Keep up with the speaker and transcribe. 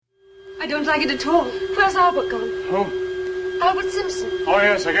I don't like it at all. Where's Albert gone? Who? Albert Simpson. Oh,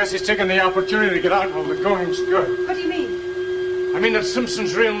 yes, I guess he's taken the opportunity to get out while the going's good. What do you mean? I mean that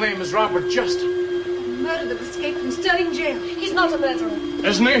Simpson's real name is Robert Justin. The murderer that escaped from Sterling jail. He's not a murderer.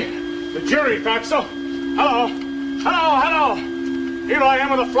 Isn't he? The jury thought so. Hello. Here I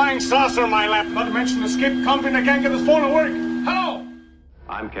am with a flying saucer in my lap. Not to mention the escaped convict. I can't get this phone to work. Hello.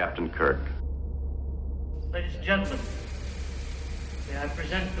 I'm Captain Kirk. Ladies and gentlemen, may I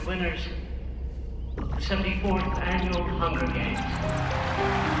present the winners of the 74th Annual Hunger Games.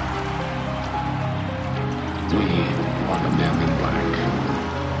 We are the men in black.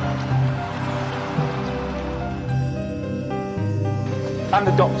 I'm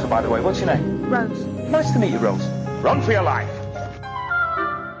the doctor, by the way. What's your name? Rose. Nice to meet you, Rose. Run for your life.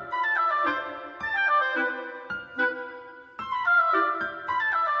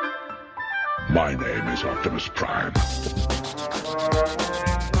 My name is Optimus Prime.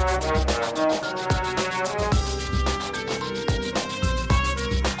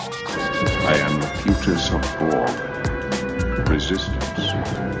 I am the Plutus of Borg. Resistance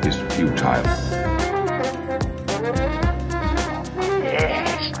is futile.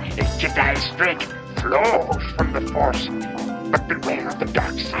 Yes, the Jedi strength flows from the Force, but beware of the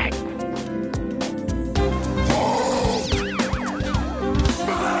dark side.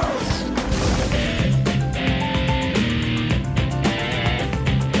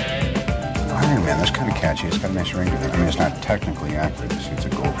 Iron Man, that's kind of catchy. It's got a nice ring to it. I mean, it's not technically accurate. The suit's a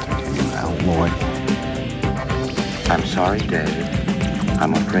gold titanium alloy. I'm sorry, Dave.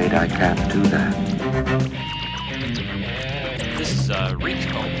 I'm afraid I can't do that. This is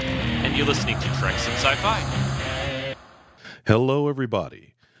Rico, and you're listening to Treks in Sci-Fi. Hello,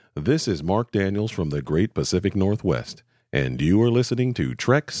 everybody. This is Mark Daniels from the Great Pacific Northwest, and you are listening to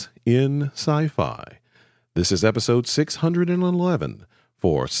Treks in Sci-Fi. This is episode 611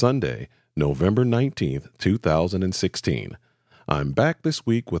 for Sunday, November 19th, 2016. I'm back this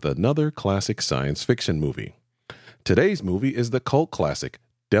week with another classic science fiction movie. Today's movie is the cult classic,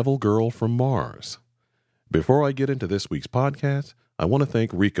 Devil Girl from Mars. Before I get into this week's podcast, I want to thank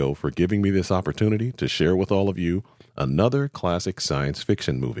Rico for giving me this opportunity to share with all of you another classic science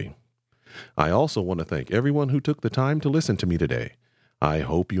fiction movie. I also want to thank everyone who took the time to listen to me today. I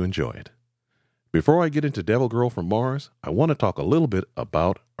hope you enjoyed. Before I get into Devil Girl from Mars, I want to talk a little bit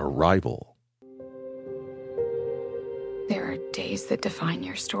about Arrival. There are days that define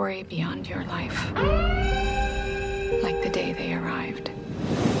your story beyond your life. Like the day they arrived.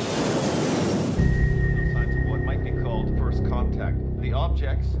 Signs of what might be called first contact. The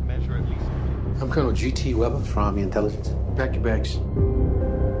objects measure at least... I'm Colonel G.T. Weber from Army Intelligence. Pack your bags.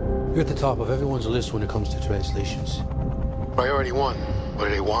 You're at the top of everyone's list when it comes to translations. Priority 1. What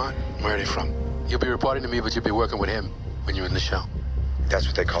do they want? Where are they from? You'll be reporting to me, but you'll be working with him when you're in the show. That's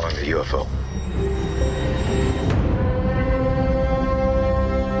what they call it, a UFO.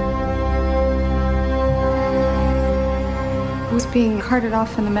 Who's being carted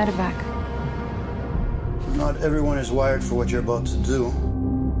off in the medevac? Not everyone is wired for what you're about to do.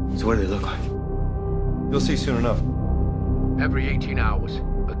 So what do they look like? You'll see soon enough. Every 18 hours,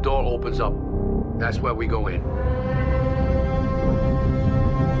 a door opens up. That's where we go in.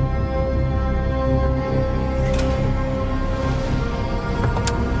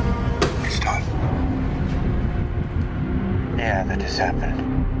 It's done. Yeah, that just happened.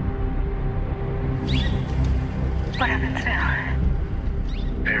 What happens now?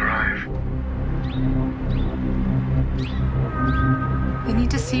 They arrive. They need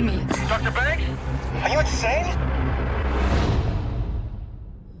to see me. Dr. Banks? Are you insane?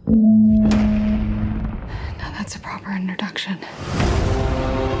 Now that's a proper introduction.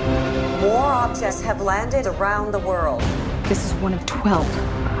 More objects have landed around the world. This is one of 12.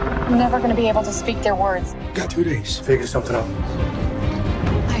 I'm never going to be able to speak their words. Got 2 days. Figure something out.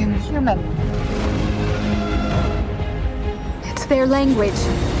 I am human. It's their language.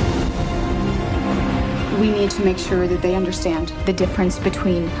 We need to make sure that they understand the difference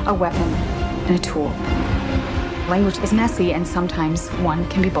between a weapon and a tool. Language is messy, and sometimes one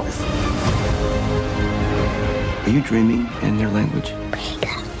can be both. Are you dreaming in their language?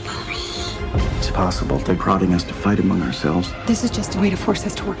 It's possible they're prodding us to fight among ourselves. This is just a way to force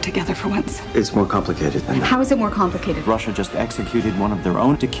us to work together for once. It's more complicated than that. How is it more complicated? Russia just executed one of their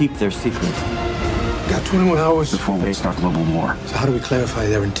own to keep their secret. Got 21 hours before they start global war. So how do we clarify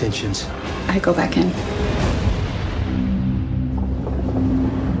their intentions? I go back in.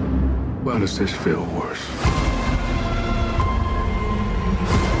 Why does this feel worse?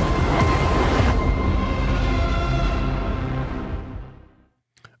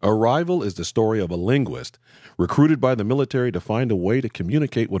 Arrival is the story of a linguist recruited by the military to find a way to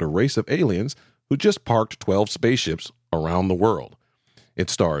communicate with a race of aliens who just parked 12 spaceships around the world. It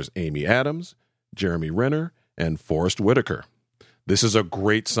stars Amy Adams, Jeremy Renner, and Forrest Whitaker. This is a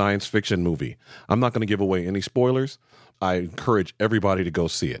great science fiction movie. I'm not going to give away any spoilers. I encourage everybody to go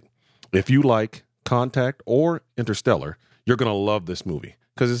see it. If you like Contact or Interstellar, you're going to love this movie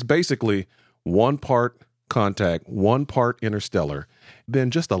because it's basically one part Contact, one part Interstellar, then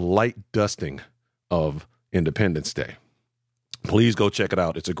just a light dusting of Independence Day. Please go check it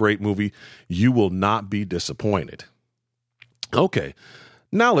out. It's a great movie. You will not be disappointed. Okay,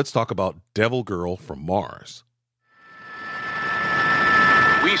 now let's talk about Devil Girl from Mars.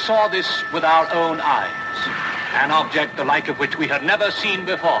 We saw this with our own eyes, an object the like of which we had never seen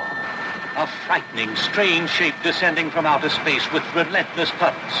before. A frightening, strange shape descending from outer space with relentless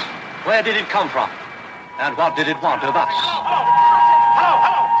purpose. Where did it come from? And what did it want of us? Hello!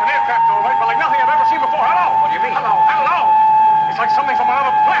 It's an aircraft, all right, but like nothing I've ever seen before. Hello! What do you mean? Hello! It's like something from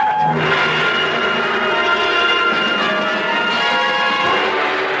another planet.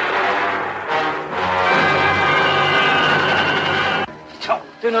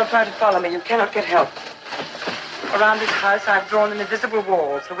 Do not try to follow me. You cannot get help. Around this house, I've drawn an invisible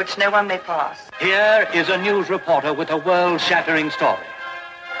wall through which no one may pass. Here is a news reporter with a world-shattering story.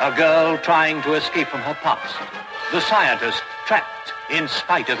 A girl trying to escape from her past. The scientist trapped in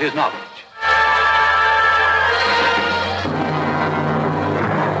spite of his knowledge.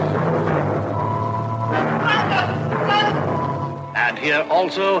 And here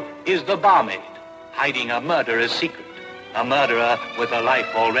also is the barmaid, hiding a murderer's secret. A murderer with a life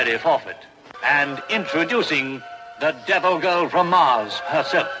already forfeit. And introducing the Devil Girl from Mars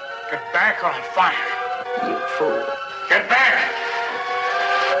herself. Get back or I'll fire. You fool. Get back!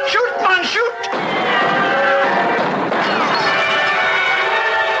 Shoot, man, shoot!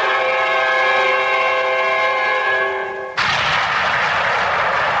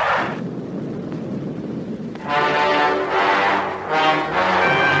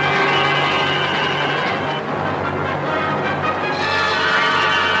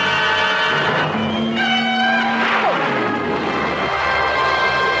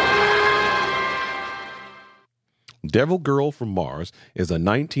 Devil Girl from Mars is a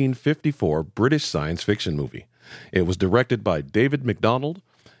 1954 British science fiction movie. It was directed by David MacDonald.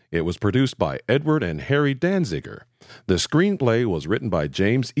 It was produced by Edward and Harry Danziger. The screenplay was written by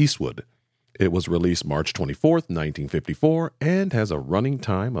James Eastwood. It was released March 24th, 1954, and has a running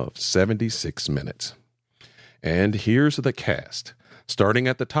time of 76 minutes. And here's the cast. Starting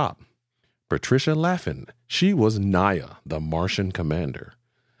at the top, Patricia Laffin. She was Naya, the Martian commander.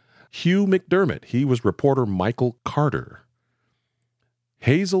 Hugh McDermott, he was reporter Michael Carter.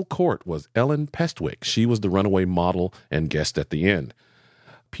 Hazel Court was Ellen Pestwick. She was the runaway model and guest at the end.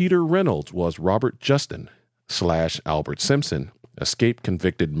 Peter Reynolds was Robert Justin / Albert Simpson, escaped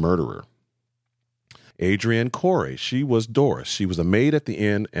convicted murderer. Adrienne Corey, she was Doris. She was a maid at the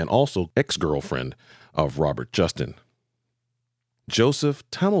end and also ex-girlfriend of Robert Justin. Joseph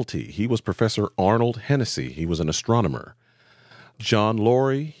Tumulty, he was Professor Arnold Hennessy. He was an astronomer. John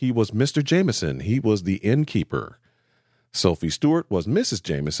Laurie, he was Mr. Jameson. He was the innkeeper. Sophie Stewart was Mrs.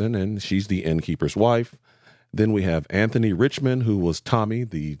 Jameson, and she's the innkeeper's wife. Then we have Anthony Richmond, who was Tommy,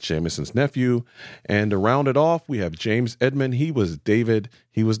 the Jameson's nephew. And to round it off, we have James Edmund. He was David.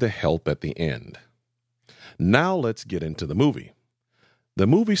 He was the help at the end. Now let's get into the movie. The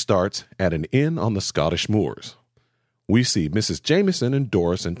movie starts at an inn on the Scottish moors. We see Mrs. Jameson and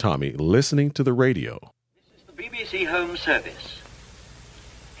Doris and Tommy listening to the radio. This is the BBC Home Service.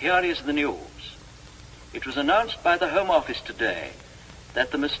 Here is the news. It was announced by the Home Office today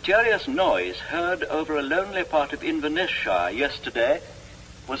that the mysterious noise heard over a lonely part of Inverness-shire yesterday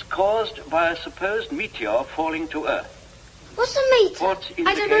was caused by a supposed meteor falling to Earth. What's a meteor?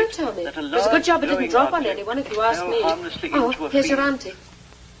 I don't know, Tommy. It was a good job it didn't drop on anyone, if you ask me. Oh, here's your auntie.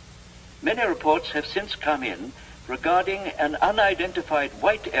 Many reports have since come in regarding an unidentified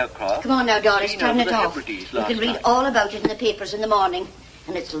white aircraft. Come on now, Doris, turn it off. You can read all about it in the papers in the morning.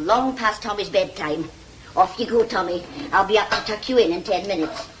 And it's long past Tommy's bedtime. Off you go, Tommy. I'll be up to tuck you in 10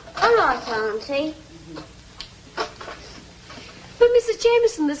 minutes. All right, Auntie. But, Mrs.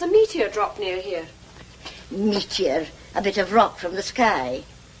 Jameson, there's a meteor drop near here. Meteor? A bit of rock from the sky.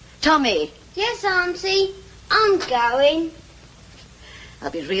 Tommy! Yes, Auntie. I'm going. I'll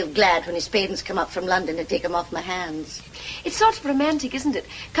be real glad when his parents come up from London to take him off my hands. It's sort of romantic, isn't it?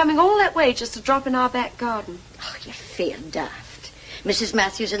 Coming all that way just to drop in our back garden. Oh, you're fair daft. Mrs.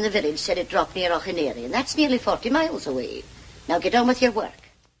 Matthews in the village said it dropped near Auchinary, and that's nearly 40 miles away. Now get on with your work.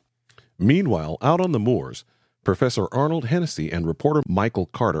 Meanwhile, out on the moors, Professor Arnold Hennessy and reporter Michael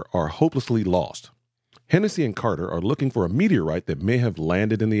Carter are hopelessly lost. Hennessy and Carter are looking for a meteorite that may have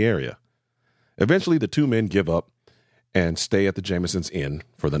landed in the area. Eventually, the two men give up and stay at the Jameson's Inn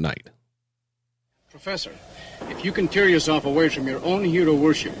for the night. Professor, if you can tear yourself away from your own hero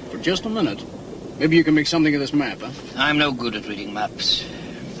worship for just a minute, maybe you can make something of this map, huh? I'm no good at reading maps.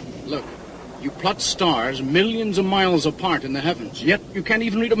 Look, you plot stars millions of miles apart in the heavens, yet you can't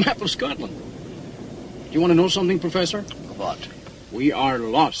even read a map of Scotland. Do you want to know something, Professor? What? We are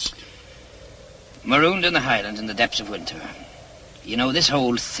lost. Marooned in the Highlands in the depths of winter. You know, this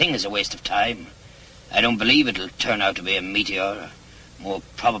whole thing is a waste of time. I don't believe it'll turn out to be a meteor, or more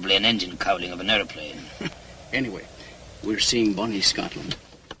probably an engine cowling of an aeroplane. Anyway, we're seeing Bonnie Scotland.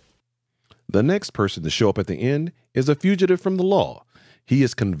 The next person to show up at the inn is a fugitive from the law. He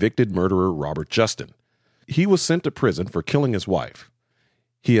is convicted murderer Robert Justin. He was sent to prison for killing his wife.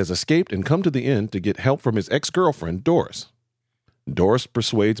 He has escaped and come to the inn to get help from his ex-girlfriend, Doris. Doris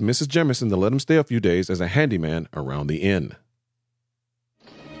persuades Mrs. Jemison to let him stay a few days as a handyman around the inn.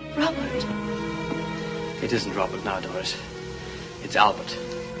 Robert. It isn't Robert now, Doris. It's Albert.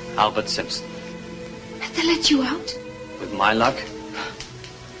 Albert Simpson. Have they let you out? With my luck,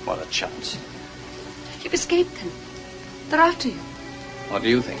 what a chance. You've escaped them. They're after you. What do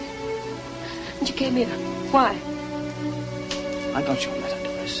you think? And you came here. Why? I got your letter,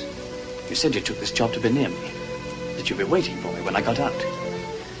 Doris. You said you took this job to be near me. That you'd be waiting for me when I got out.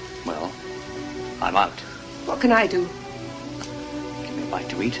 Well, I'm out. What can I do? Give me a bite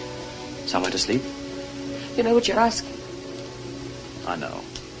to eat. Somewhere to sleep. You know what you're asking. I know.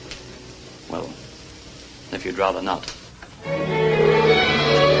 Well, if you'd rather not.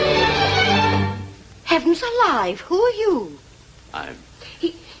 Heavens alive, who are you?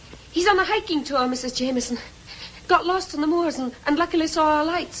 He's on a hiking tour, Mrs. Jameson. Got lost on the moors and luckily saw our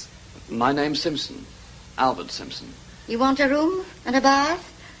lights. My name's Simpson. Albert Simpson. You want a room and a bath?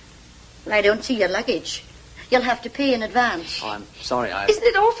 Well, I don't see your luggage. You'll have to pay in advance. Oh, I'm sorry, Isn't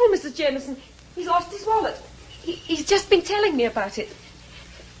it awful, Mrs. Jameson? He's lost his wallet. He's just been telling me about it.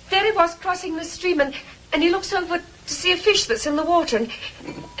 There he was crossing the stream and he looks over to see a fish that's in the water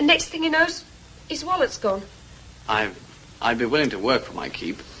and next thing he knows, his wallet's gone. I'd be willing to work for my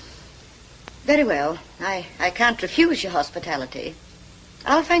keep. Very well. I can't refuse your hospitality.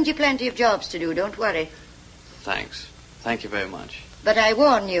 I'll find you plenty of jobs to do, don't worry. Thanks. Thank you very much. But I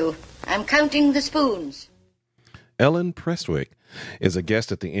warn you, I'm counting the spoons. Ellen Prestwick is a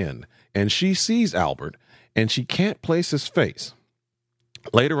guest at the inn, and she sees Albert, and she can't place his face.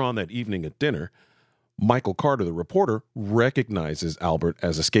 Later on that evening at dinner, Michael Carter, the reporter, recognizes Albert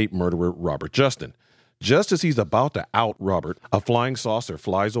as escaped murderer Robert Justin. Just as he's about to out Robert, a flying saucer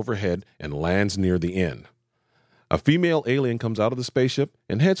flies overhead and lands near the inn. A female alien comes out of the spaceship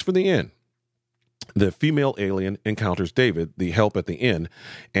and heads for the inn. The female alien encounters David, the help at the inn,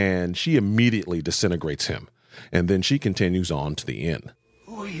 and she immediately disintegrates him. And then she continues on to the inn.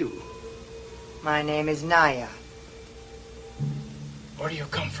 Who are you? My name is Naya. Where do you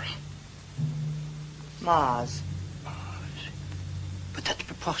come from? Mars. But that's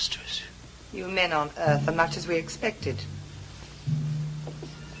preposterous. You men on Earth are much as we expected.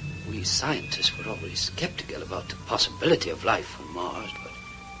 We scientists were always skeptical about the possibility of life on Mars, but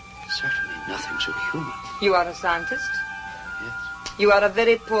certainly nothing so human. You are a scientist? Yes. You are a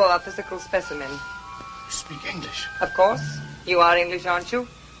very poor physical specimen. You speak English? Of course. You are English, aren't you?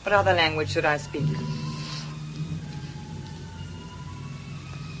 What other language should I speak?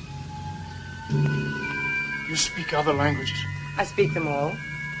 You speak other languages? I speak them all.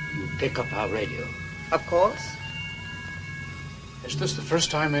 You pick up our radio? Of course. Is this the first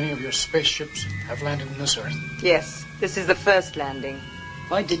time any of your spaceships have landed on this Earth? Yes, this is the first landing.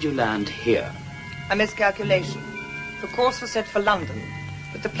 Why did you land here? A miscalculation. The course was set for London,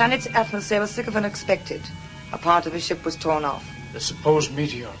 but the planet's atmosphere was thicker than expected. A part of the ship was torn off. The supposed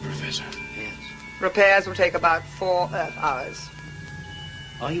meteor, Professor. Yes. Repairs will take about 4 Earth hours.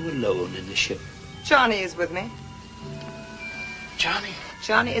 Are you alone in the ship? Johnny is with me. Johnny?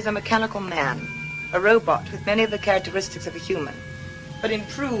 Johnny is a mechanical man, a robot with many of the characteristics of a human, but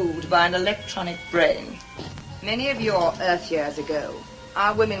improved by an electronic brain. Many of your Earth years ago,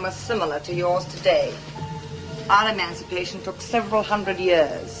 our women were similar to yours today. Our emancipation took several hundred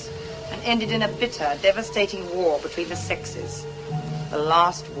years and ended in a bitter, devastating war between the sexes. The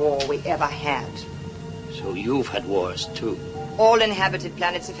last war we ever had. So you've had wars, too? All inhabited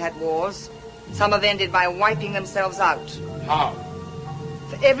planets have had wars. Some have ended by wiping themselves out. How?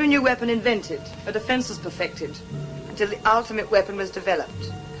 For every new weapon invented, a defense was perfected, until the ultimate weapon was developed,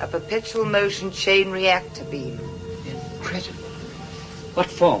 a perpetual motion chain reactor beam. Incredible. What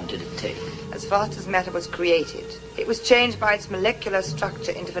form did it take? As fast as matter was created, it was changed by its molecular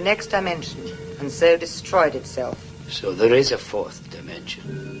structure into the next dimension, and so destroyed itself. So there is a fourth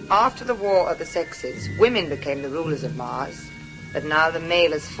dimension. After the war of the sexes, women became the rulers of Mars, but now the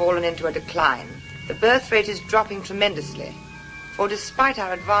male has fallen into a decline. The birth rate is dropping tremendously, for despite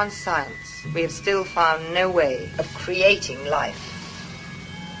our advanced science, we have still found no way of creating life.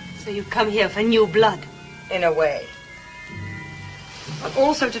 So you come here for new blood? In a way. But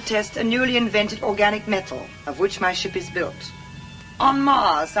also to test a newly invented organic metal, of which my ship is built. On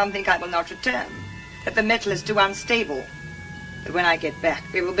Mars, some think I will not return, that the metal is too unstable. But when I get back,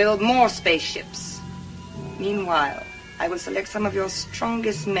 we will build more spaceships. Meanwhile, I will select some of your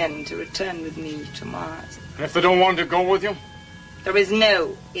strongest men to return with me to Mars. And if they don't want to go with you? There is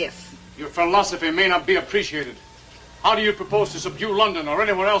no if. Your philosophy may not be appreciated. How do you propose to subdue London, or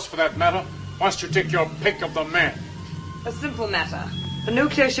anywhere else for that matter, once you take your pick of the men? A simple matter. The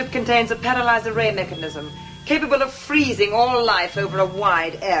nuclear ship contains a paralyzed array mechanism, capable of freezing all life over a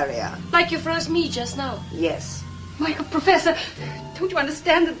wide area. Like you froze me just now? Yes. Michael, Professor, don't you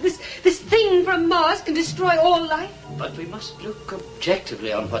understand that this thing from Mars can destroy all life? But we must look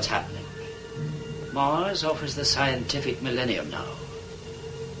objectively on what's happening. Mars offers the scientific millennium now.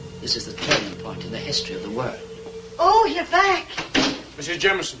 This is the turning point in the history of the world. Oh, you're back. Mrs.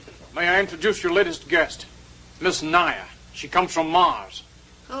 Jemison, may I introduce your latest guest, Miss Naya. She comes from Mars.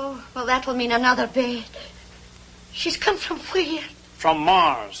 Oh, well, that will mean another bed. She's come from where? From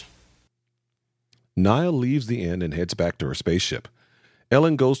Mars. Naya leaves the inn and heads back to her spaceship.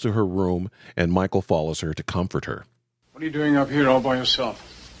 Ellen goes to her room, and Michael follows her to comfort her. What are you doing up here all by yourself?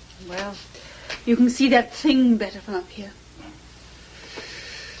 Well, you can see that thing better from up here.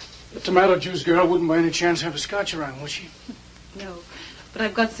 The tomato juice girl wouldn't by any chance have a scotch around, would she? No, but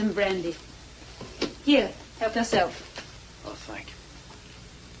I've got some brandy. Here, help yourself. Oh, thank you.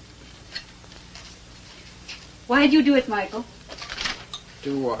 Why'd you do it, Michael?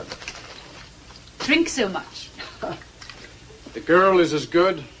 Do what? Drink so much. The girl is as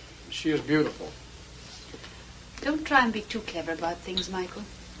good as she is beautiful. Don't try and be too clever about things, Michael.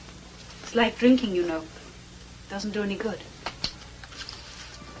 It's like drinking, you know. Doesn't do any good.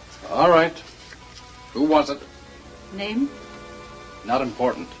 All right. Who was it? Name? Not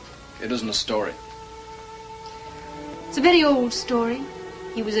important. It isn't a story. It's a very old story.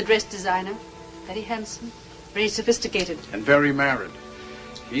 He was a dress designer, very handsome, very sophisticated. And very married.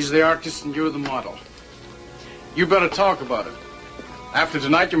 He's the artist and you're the model. You better talk about it. After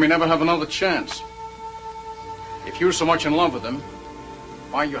tonight, you may never have another chance. If you're so much in love with him,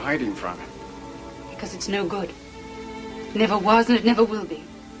 why are you hiding from him? Because it's no good. It never was and it never will be.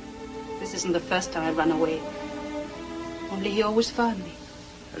 This isn't the first time I've run away. Only he always found me.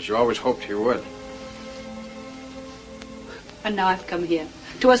 As you always hoped he would. And now I've come here,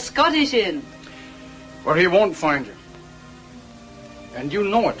 to a Scottish inn. Where he won't find you. And you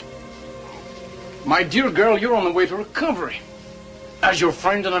know it. My dear girl, you're on the way to recovery. As your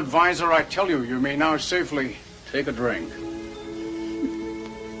friend and advisor, I tell you, you may now safely take a drink.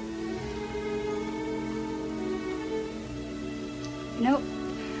 You know,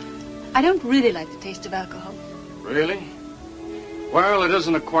 I don't really like the taste of alcohol. Really? Well, it is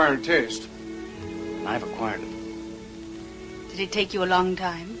an acquired taste. And I've acquired it. Did it take you a long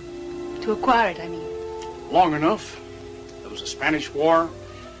time? To acquire it, I mean. Long enough. There was the Spanish War,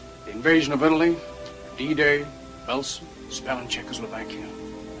 the invasion of Italy, D-Day, Belsen, spell in Czechoslovakia.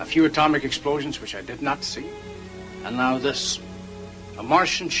 A few atomic explosions which I did not see. And now this. A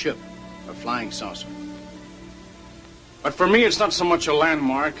Martian ship, a flying saucer. But for me, it's not so much a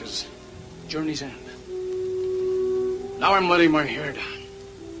landmark as journey's end. Now I'm letting my hair down.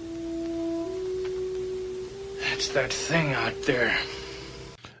 That's that thing out there.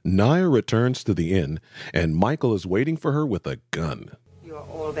 Naya returns to the inn, and Michael is waiting for her with a gun. You are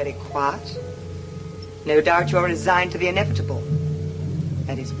all very quiet. No doubt you are resigned to the inevitable.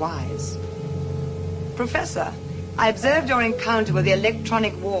 That is wise. Professor, I observed your encounter with the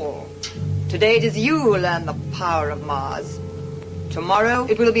electronic wall. Today it is you who learn the power of Mars. Tomorrow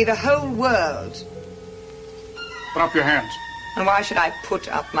it will be the whole world. Put up your hands. And why should I put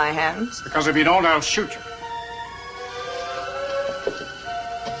up my hands? Because if you don't, I'll shoot you.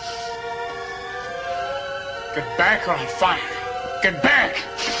 Get back or I'll fire. Get back!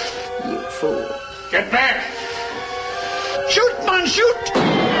 You fool. Get back! Shoot, man, shoot!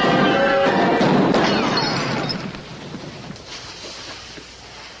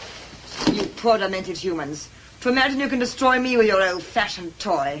 You poor demented humans. To imagine you can destroy me with your old-fashioned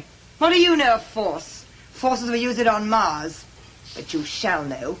toy. What do you know of force? Forces will use it on Mars. But you shall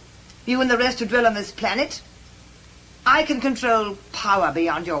know. You and the rest who dwell on this planet. I can control power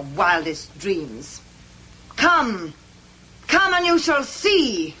beyond your wildest dreams. Come! Come and you shall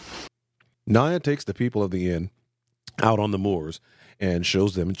see! Naya takes the people of the inn out on the moors and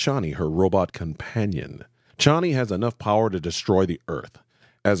shows them Chani, her robot companion. Chani has enough power to destroy the earth.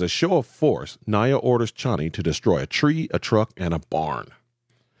 As a show of force, Naya orders Chani to destroy a tree, a truck, and a barn.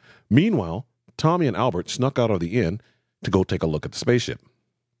 Meanwhile, Tommy and Albert snuck out of the inn to go take a look at the spaceship.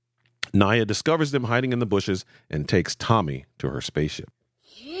 Naya discovers them hiding in the bushes and takes Tommy to her spaceship.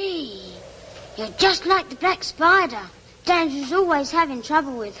 Gee, you're just like the Black Spider. Danger's always having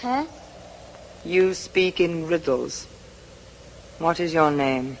trouble with her. You speak in riddles. What is your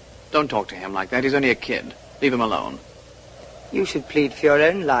name? Don't talk to him like that. He's only a kid. Leave him alone. You should plead for your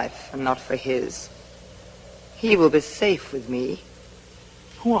own life and not for his. He will be safe with me.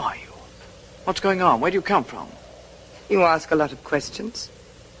 Who are you? What's going on? Where do you come from? You ask a lot of questions.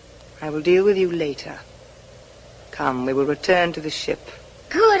 I will deal with you later. Come, we will return to the ship.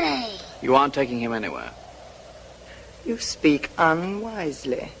 Goody! You aren't taking him anywhere. You speak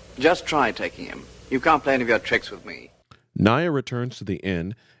unwisely. Just try taking him. You can't play any of your tricks with me. Naya returns to the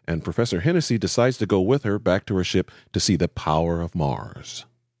inn, and Professor Hennessy decides to go with her back to her ship to see the power of Mars.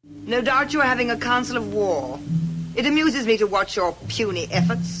 No doubt you are having a council of war. It amuses me to watch your puny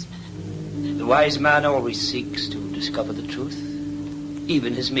efforts. The wise man always seeks to discover the truth.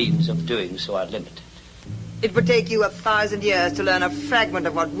 Even his means of doing so are limited. It would take you 1,000 years to learn a fragment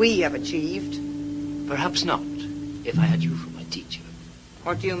of what we have achieved. Perhaps not, if I had you for my teacher.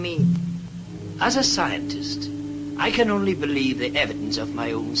 What do you mean? As a scientist, I can only believe the evidence of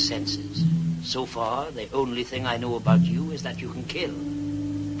my own senses. So far, the only thing I know about you is that you can kill.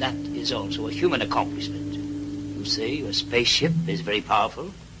 That is also a human accomplishment. You say your spaceship is very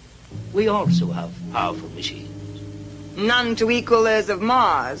powerful. We also have powerful machines. None to equal those of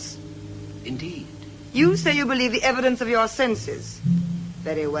Mars. Indeed. You say you believe the evidence of your senses.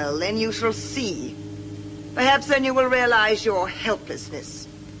 Very well, then you shall see. Perhaps then you will realize your helplessness.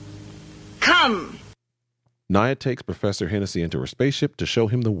 Come! Naya takes Professor Hennessy into her spaceship to show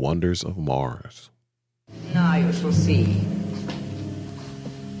him the wonders of Mars. Now you shall see.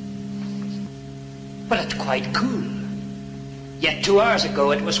 But it's quite cool. Yet 2 hours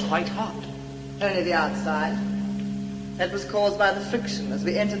ago it was quite hot. Only the outside. That was caused by the friction as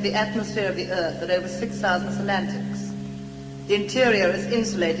we entered the atmosphere of the Earth at over 6,000 Atlantics. The interior is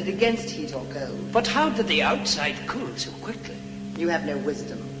insulated against heat or cold. But how did the outside cool so quickly? You have no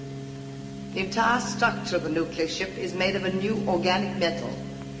wisdom. The entire structure of the nuclear ship is made of a new organic metal.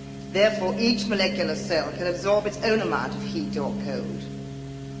 Therefore, each molecular cell can absorb its own amount of heat or cold.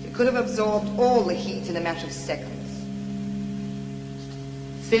 It could have absorbed all the heat in a matter of seconds.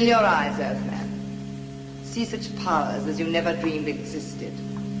 Fill your eyes, Earthman. See such powers as you never dreamed existed.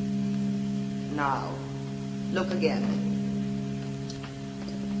 Now, look again.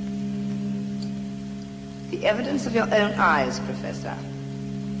 The evidence of your own eyes, Professor.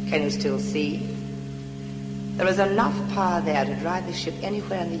 Can you still see? There is enough power there to drive the ship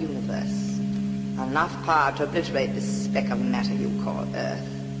anywhere in the universe. Enough power to obliterate this speck of matter you call Earth.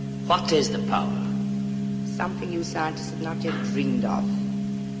 What is the power? Something you scientists have not yet dreamed of.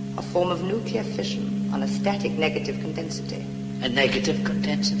 A form of nuclear fission on a static negative condensity. A negative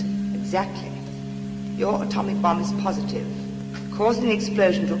condensity? Exactly. Your atomic bomb is positive, causing the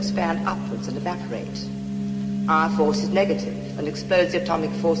explosion to expand upwards and evaporate. Our force is negative and explodes the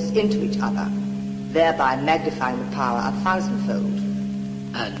atomic forces into each other, thereby magnifying the power 1,000-fold.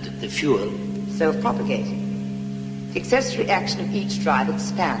 And the fuel? Self-propagating. The accessory action of each drive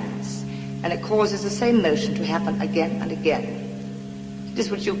expands, and it causes the same motion to happen again and again. It is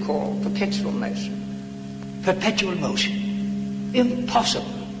what you call perpetual motion. Perpetual motion?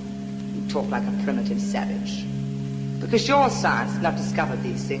 Impossible. You talk like a primitive savage. Because your science has not discovered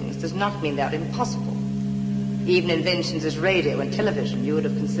these things does not mean they're impossible. Even inventions as radio and television you would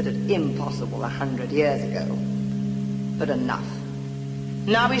have considered impossible 100 years ago. But enough.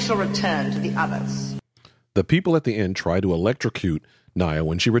 Now we shall return to the others. The people at the inn try to electrocute Naya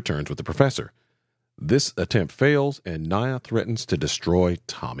when she returns with the professor. This attempt fails, and Naya threatens to destroy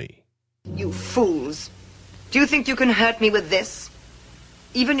Tommy. You fools. Do you think you can hurt me with this?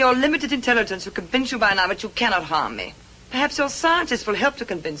 Even your limited intelligence will convince you by now that you cannot harm me. Perhaps your scientists will help to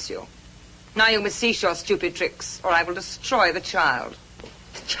convince you. Now you must cease your stupid tricks, or I will destroy the child.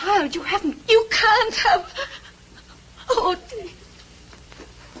 The child? You can't have... Oh, dear.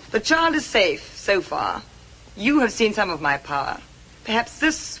 The child is safe, so far. You have seen some of my power. Perhaps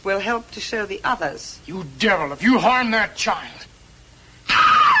this will help to show the others. You devil, if you harm that child...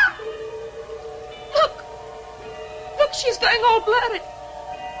 Look, she's going all blurry.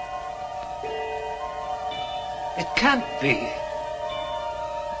 It can't be.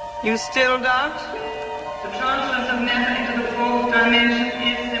 You still doubt? The transference of matter into the fourth dimension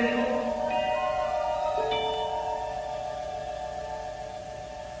is simple.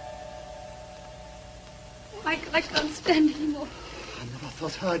 Michael, I can't stand anymore. I never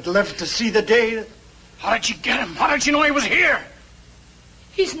thought I'd live to see the day. How did you get him? How did you know he was here?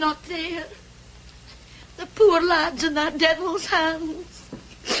 He's not there. The poor lad's in that devil's hands.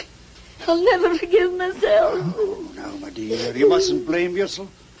 I'll never forgive myself. Oh, now, my dear, you mustn't blame yourself.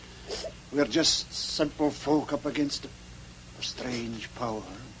 We're just simple folk up against a strange power.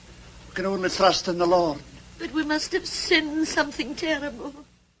 We can only trust in the Lord. But we must have sinned something terrible.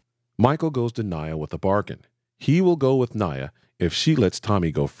 Michael goes to Naya with a bargain. He will go with Naya if she lets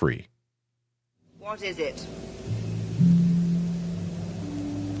Tommy go free. What is it?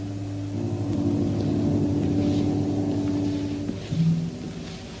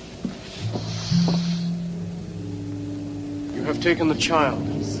 You have taken the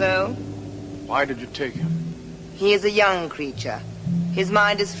child. So? Why did you take him? He is a young creature. His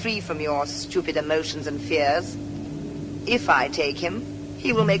mind is free from your stupid emotions and fears. If I take him,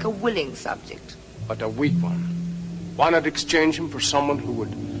 he will make a willing subject. But a weak one. Why not exchange him for someone who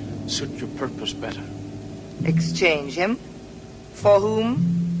would suit your purpose better? Exchange him? For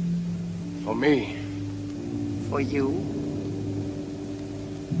whom? For me. For you?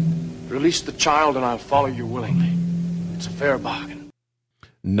 Release the child and I'll follow you willingly. It's a fair bargain.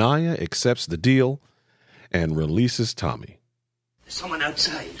 Naya accepts the deal and releases Tommy. There's someone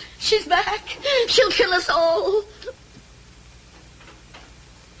outside. She's back. She'll kill us all.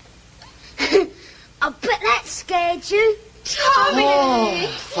 I bet that scared you. Tommy! Oh,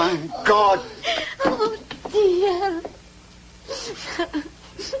 thank God. Oh, dear.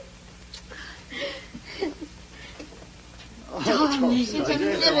 Tommy, it's a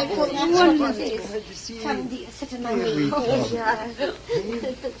miracle. Wonderful. Come, dear, sit on my knee.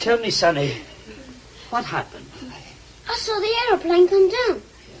 Tell me, Sonny, what happened? I saw the aeroplane come down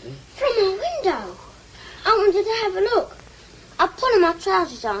from my window. I wanted to have a look. I put on my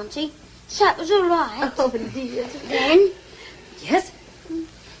trousers, Auntie, so it was all right. Oh, dear. Then... Yes?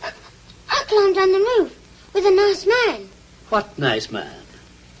 I climbed down the roof with a nice man. What nice man?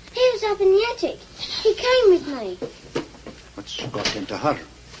 He was up in the attic. He came with me. What's got into her?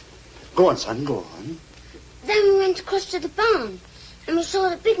 Go on, son, go on. Then we went across to the barn, and we saw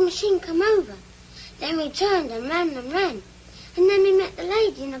the big machine come over. Then we turned and ran and ran. And then we met the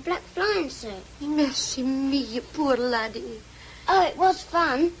lady in a black flying suit. Mercy me, you poor laddie. Oh, it was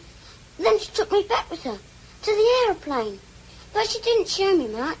fun. Then she took me back with her to the aeroplane. But she didn't show me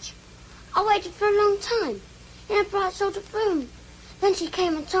much. I waited for a long time in a bright sort of room. Then she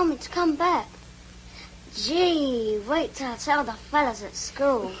came and told me to come back. Gee, wait till I tell the fellas at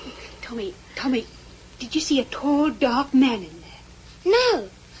school. Tommy, did you see a tall, dark man in there? No,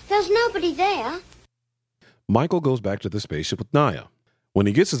 there was nobody there. Michael goes back to the spaceship with Naya. When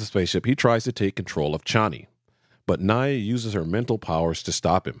he gets to the spaceship, he tries to take control of Chani, but Naya uses her mental powers to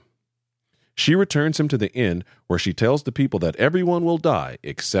stop him. She returns him to the inn where she tells the people that everyone will die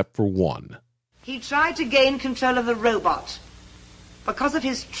except for one. He tried to gain control of the robot. Because of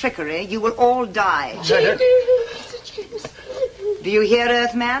his trickery, you will all die. Do you hear,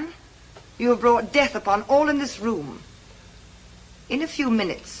 Earthman? You have brought death upon all in this room. In a few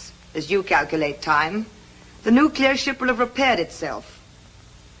minutes, as you calculate time, the nuclear ship will have repaired itself.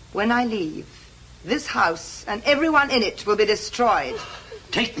 When I leave, this house and everyone in it will be destroyed.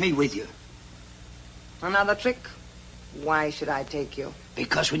 Take me with you. Another trick? Why should I take you?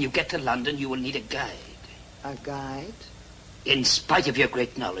 Because when you get to London, you will need a guide. A guide? In spite of your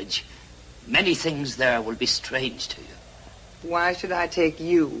great knowledge, many things there will be strange to you. Why should I take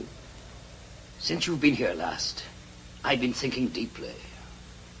you? Since you've been here last, I've been thinking deeply.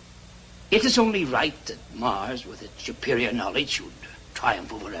 It is only right that Mars, with its superior knowledge, should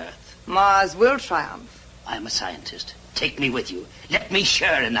triumph over Earth. Mars will triumph. I am a scientist. Take me with you. Let me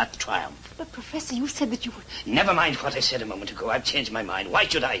share in that triumph. But, Professor, you said that you would... Never mind what I said a moment ago. I've changed my mind. Why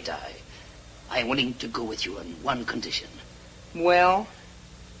should I die? I am willing to go with you on one condition. Well?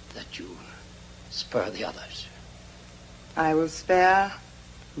 That you spare the others. I will spare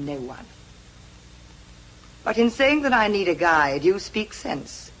no one. But in saying that I need a guide, you speak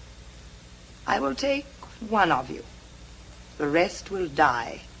sense. I will take one of you. The rest will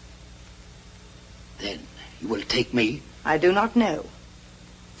die. Then you will take me? I do not know.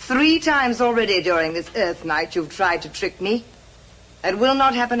 3 times already during this Earth night you've tried to trick me. It will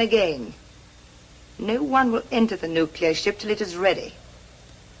not happen again. No one will enter the nuclear ship till it is ready.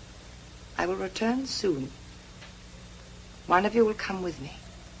 I will return soon. One of you will come with me.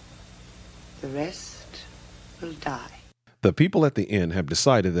 The rest will die. The people at the inn have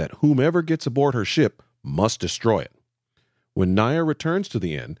decided that whomever gets aboard her ship must destroy it. When Naya returns to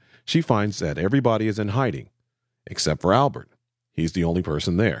the inn, she finds that everybody is in hiding, except for Albert. He's the only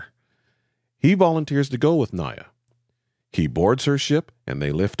person there. He volunteers to go with Naya. He boards her ship and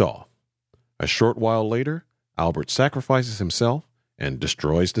they lift off. A short while later, Albert sacrifices himself and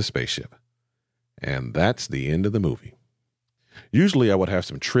destroys the spaceship. And that's the end of the movie. Usually I would have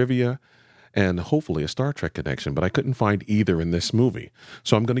some trivia and hopefully a Star Trek connection, but I couldn't find either in this movie.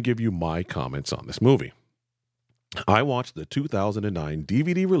 So I'm going to give you my comments on this movie. I watched the 2009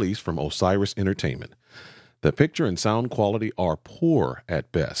 DVD release from Osiris Entertainment. The picture and sound quality are poor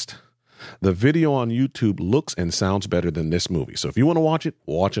at best. The video on YouTube looks and sounds better than this movie. So if you want to watch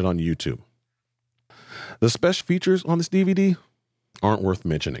it on YouTube. The special features on this DVD aren't worth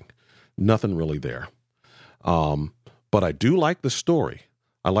mentioning. Nothing really there. But I do like the story.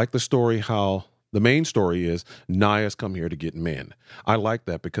 I like the story how the main story is Naya's come here to get men. I like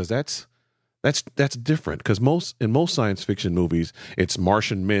that because that's different, because in most science fiction movies, it's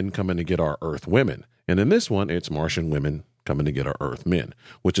Martian men coming to get our Earth women. And in this one, it's Martian women coming to get our Earth men,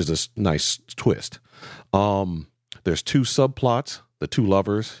 which is a nice twist. There's two subplots, the two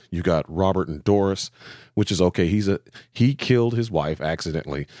lovers. You got Robert and Doris, which is okay. He killed his wife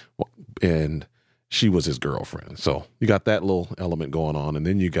accidentally, and she was his girlfriend. So you got that little element going on. And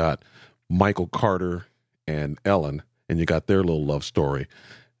then you got Michael Carter and Ellen, and you got their little love story.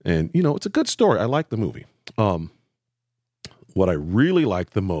 And, it's a good story. I like the movie. What I really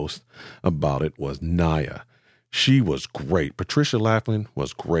liked the most about it was Naya. She was great. Patricia Laughlin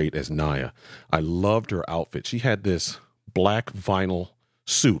was great as Naya. I loved her outfit. She had this black vinyl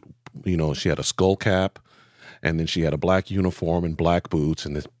suit. She had a skull cap, and then she had a black uniform and black boots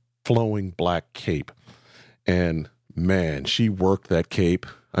and this flowing black cape. And man, she worked that cape.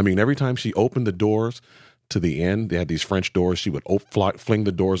 I mean, every time she opened the doors to the end, they had these French doors. She would fling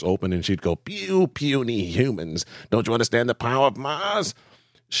the doors open and she'd go, "Pew, puny humans. Don't you understand the power of Mars?"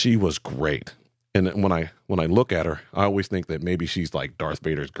 She was great. And when I look at her, I always think that maybe she's like Darth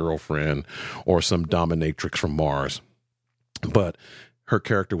Vader's girlfriend or some dominatrix from Mars. But her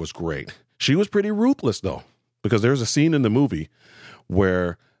character was great. She was pretty ruthless, though, because there's a scene in the movie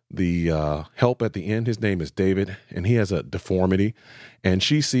where the help at the end, his name is David, and he has a deformity, and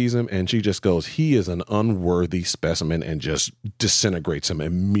she sees him and she just goes, "He is an unworthy specimen," and just disintegrates him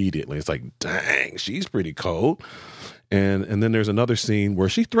immediately. It's like, dang, she's pretty cold. And then there's another scene where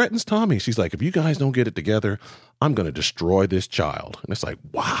she threatens Tommy. She's like, "If you guys don't get it together, I'm going to destroy this child." And it's like,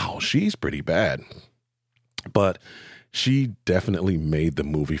 wow, she's pretty bad. But she definitely made the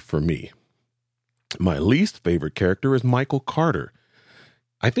movie for me. My least favorite character is Michael Carter.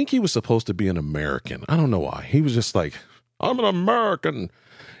 I think he was supposed to be an American. I don't know why. He was just like, "I'm an American,"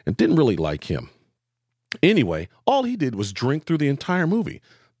 and didn't really like him. Anyway, all he did was drink through the entire movie.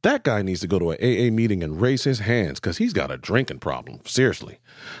 That guy needs to go to an AA meeting and raise his hands because he's got a drinking problem. Seriously.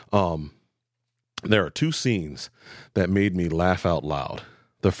 There are two scenes that made me laugh out loud.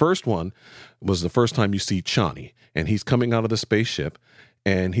 The first one was the first time you see Chani, and he's coming out of the spaceship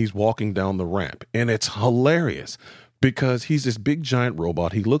and he's walking down the ramp. And it's hilarious because he's this big giant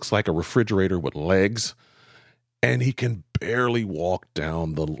robot. He looks like a refrigerator with legs, and he can barely walk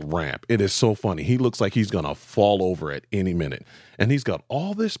down the ramp. It is so funny. He looks like he's going to fall over at any minute. And he's got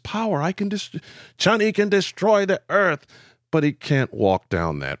all this power. Chani can destroy the Earth, but he can't walk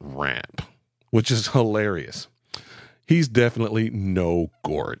down that ramp, which is hilarious. He's definitely no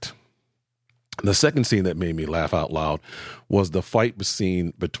Gort. The second scene that made me laugh out loud was the fight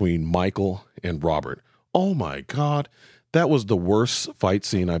scene between Michael and Robert. Oh my God. That was the worst fight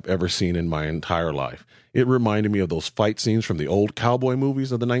scene I've ever seen in my entire life. It reminded me of those fight scenes from the old cowboy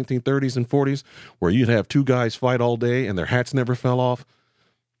movies of the 1930s and 40s where you'd have two guys fight all day and their hats never fell off.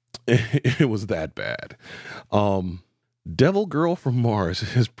 It was that bad. Devil Girl from Mars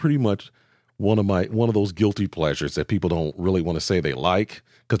is pretty much one of those guilty pleasures that people don't really want to say they like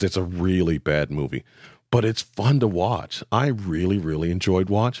because it's a really bad movie. But it's fun to watch. I really, really enjoyed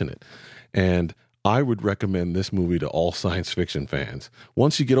watching it. And I would recommend this movie to all science fiction fans.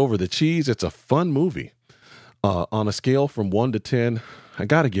 Once you get over the cheese, it's a fun movie. On a scale from 1 to 10, I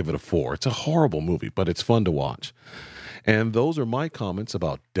got to give it a 4. It's a horrible movie, but it's fun to watch. And those are my comments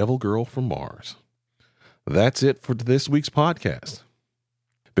about Devil Girl from Mars. That's it for this week's podcast.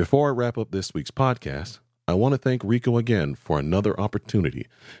 Before I wrap up this week's podcast, I want to thank Rico again for another opportunity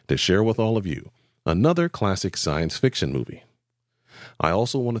to share with all of you another classic science fiction movie. I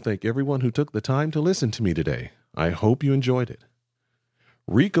also want to thank everyone who took the time to listen to me today. I hope you enjoyed it.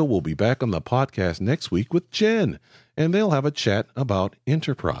 Rico will be back on the podcast next week with Jen, and they'll have a chat about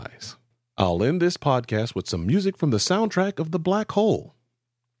Enterprise. I'll end this podcast with some music from the soundtrack of The Black Hole.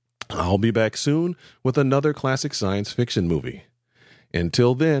 I'll be back soon with another classic science fiction movie.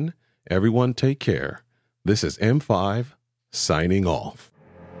 Until then, everyone take care. This is M5 signing off.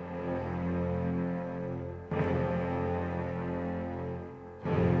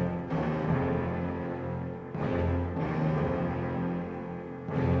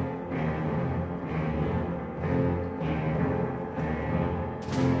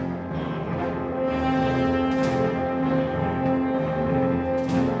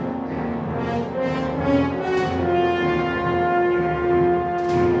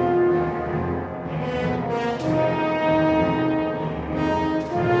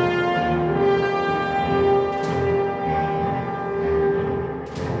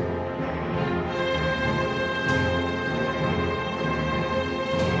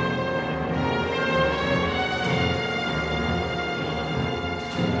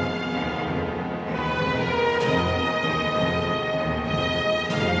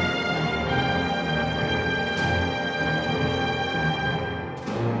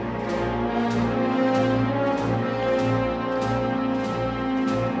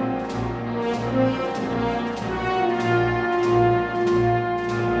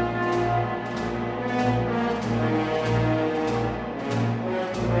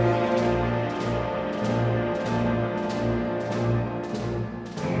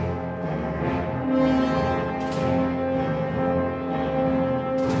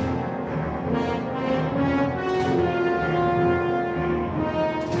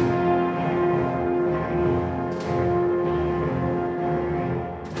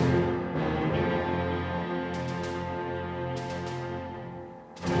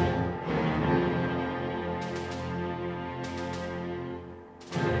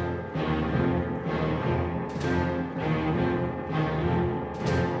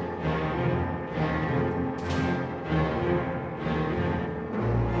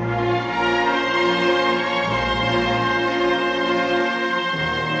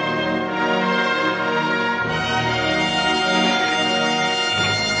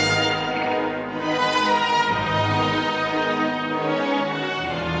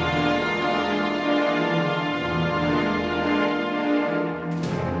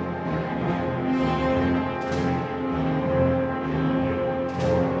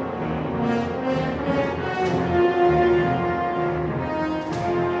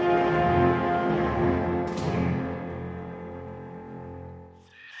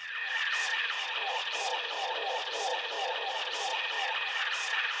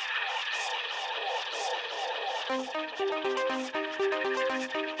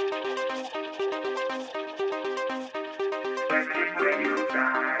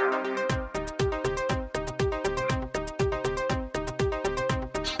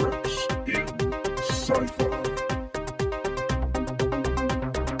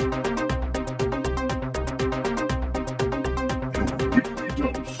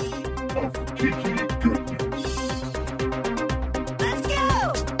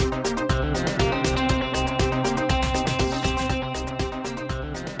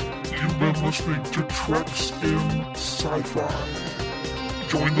 Listening to Treks in Sci-Fi.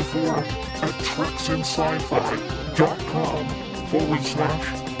 Join the forum at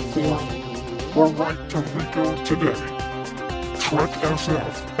treksinsci-fi.com/forum or write to Rico today.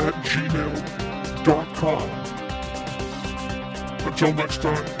 treksf@gmail.com. Until next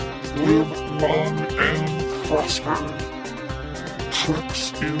time, live long and prosper.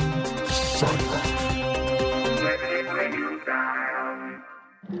 Treks in Sci-Fi.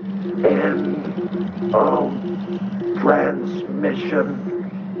 End of transmission.